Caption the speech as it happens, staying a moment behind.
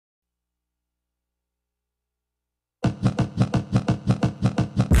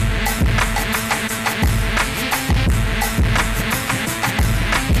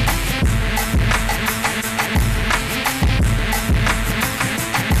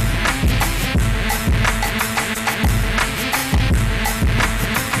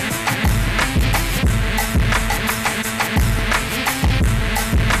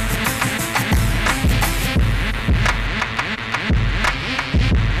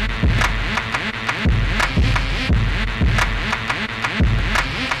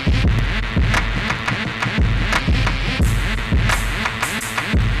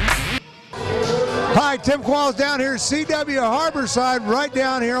right, Tim Qualls down here, CW Harborside, right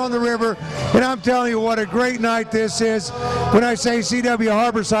down here on the river, and I'm telling you what a great night this is. When I say CW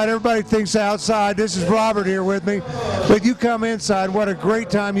Harborside, everybody thinks outside. This is Robert here with me, but you come inside, what a great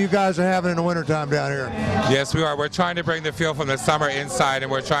time you guys are having in the wintertime down here. Yes, we are. We're trying to bring the feel from the summer inside,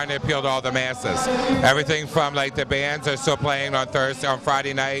 and we're trying to appeal to all the masses. Everything from like the bands are still playing on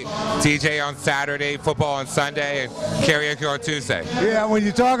Friday night, DJ on Saturday, football on Sunday, and karaoke on Tuesday. Yeah, when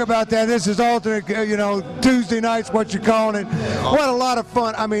you talk about that, this is alternate, you know, Tuesday nights, what you're calling it. What a lot of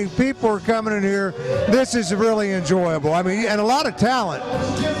fun. I mean, people are coming in here. This is really enjoyable. I mean, and a lot of talent.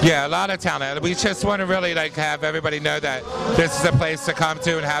 Yeah, a lot of talent. We just want to really like have everybody know that this is a place to come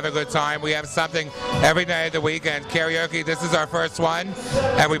to and have a good time. We have something every night of the week, and karaoke, this is our first one,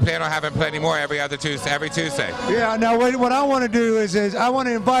 and we plan on having plenty more every Tuesday. Yeah, now what I want to do is I want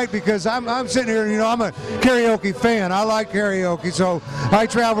to invite, because I'm sitting here, you know, I'm a karaoke fan. I like karaoke, so I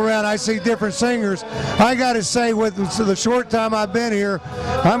travel around, I see different singers. I got to say, with the short time I've been here,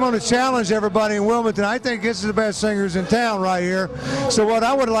 I'm going to challenge everybody in Wilmington. I think this is the best singers in town right here. So what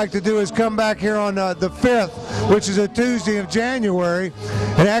I would like to do is come back here on the 5th, which is a Tuesday of January,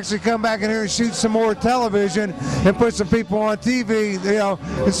 and actually come back in here and shoot some more television and put some people on TV, you know,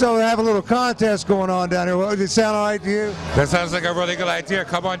 and so have a little contest going on down here. Does it sound all right to you? That sounds like a really good idea.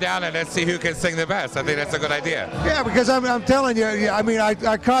 Come on down and let's see who can sing the best. I think that's a good idea. Yeah, because I'm telling you, I mean,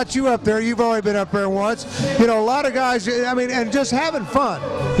 I caught you up there. You've already been up there once. You know, a lot of guys, I mean, and just having fun.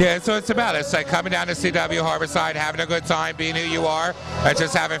 Yeah, so it's about it. It's like coming down to CW Harborside, having a good time, being who you are, and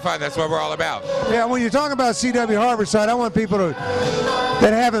just having fun. That's what we're all about. Yeah, when you talk about CW Harborside, I want people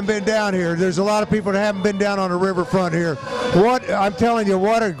that haven't been down here. There's a lot of people that haven't been down on the riverfront here. I'm telling you,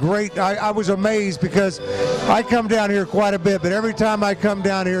 what a great, I was amazed, because I come down here quite a bit, but every time I come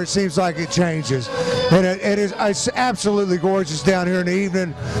down here, it seems like it changes. And it's absolutely gorgeous down here in the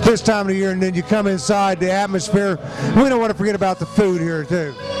evening, this time of the year, and then you come inside, the atmosphere. We don't want to forget about the food here,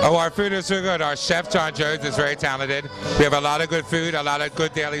 too. Oh, our food is so good. Our chef, John Jones, is very talented. We have a lot of good food, a lot of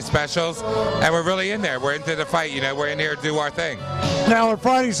good daily specials, and we're really in there. We're into the fight, you know. We're in here to do our thing. Now, on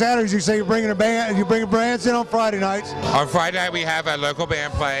Friday, Saturdays, you say you're bringing a band, you bring bands in on Friday nights? On Friday night, we have a local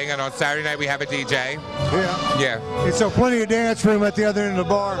band playing, and on Saturday night, we have a DJ. Yeah. Yeah. And so plenty of dance room at the other end of the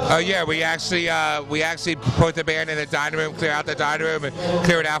bar. Oh, yeah. We actually put the band in the dining room, clear out the dining room, and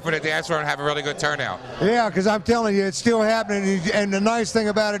clear it out for the dance floor, and have a really good turnout. Yeah, because I'm telling you, it's still happening, and the nice thing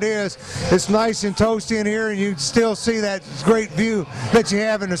about it is, it's nice and toasty in here, and you still see that great view that you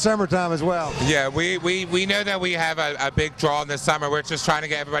have in the summertime as well. Yeah, we know that we have a big draw in the summer. We're just trying to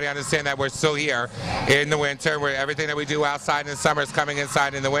get everybody to understand that we're still here in the winter, where everything that we do outside in the summer is coming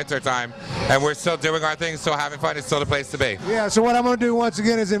inside in the winter time, and we're still doing our thing, still having fun. It's still the place to be. Yeah, so what I'm going to do once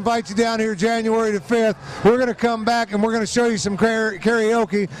again is invite you down here January the 5th. We're going to come back and we're going to show you some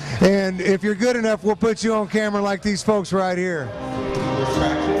karaoke, and if you're good enough, we'll put you on camera like these folks right here.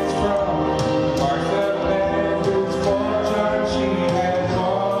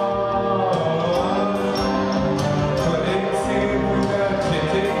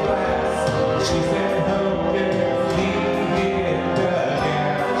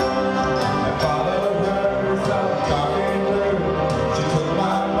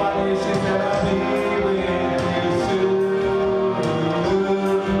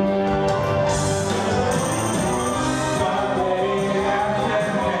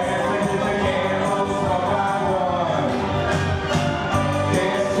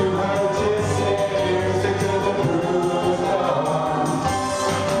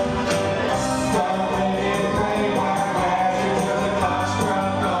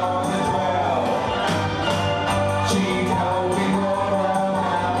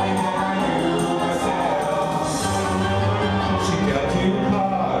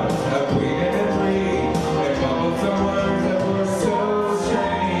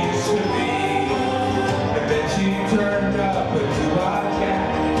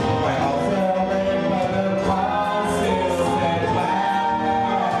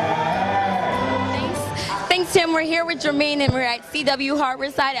 Tim, we're here with Jermaine and we're at CW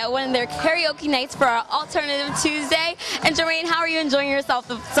Harborside at one of their karaoke nights for our Alternative Tuesday. And Jermaine, how are you enjoying yourself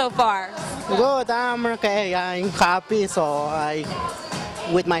so far? Good, I'm okay. I'm happy, so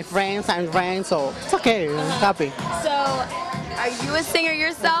with my friends, so it's okay, I'm happy. So, are you a singer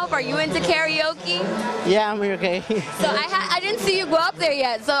yourself? Are you into karaoke? Yeah, I'm okay. So I didn't see you go up there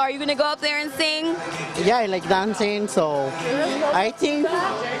yet. So are you gonna go up there and sing? Yeah, I like dancing, so I think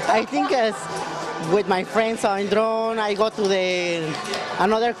as with my friends on drone, I go to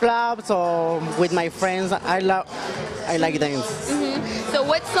another club. So with my friends, I like dance. So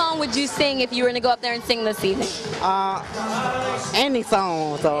What song would you sing if you were going to go up there and sing this evening? Any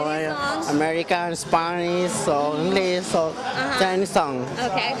song, so Any song? American, Spanish, so English, so any song.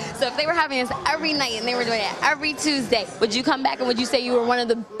 Okay, so if they were having this every night and they were doing it every Tuesday, would you come back and would you say you were one of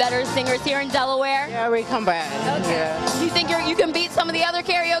the better singers here in Delaware? Yeah, we come back. Okay. Yeah. Do you think you can beat some of the other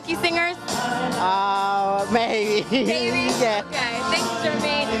karaoke singers? Maybe. Maybe? Yeah. Okay, thanks,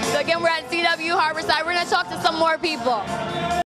 Jermaine. So again, we're at CW Harborside. We're going to talk to some more people.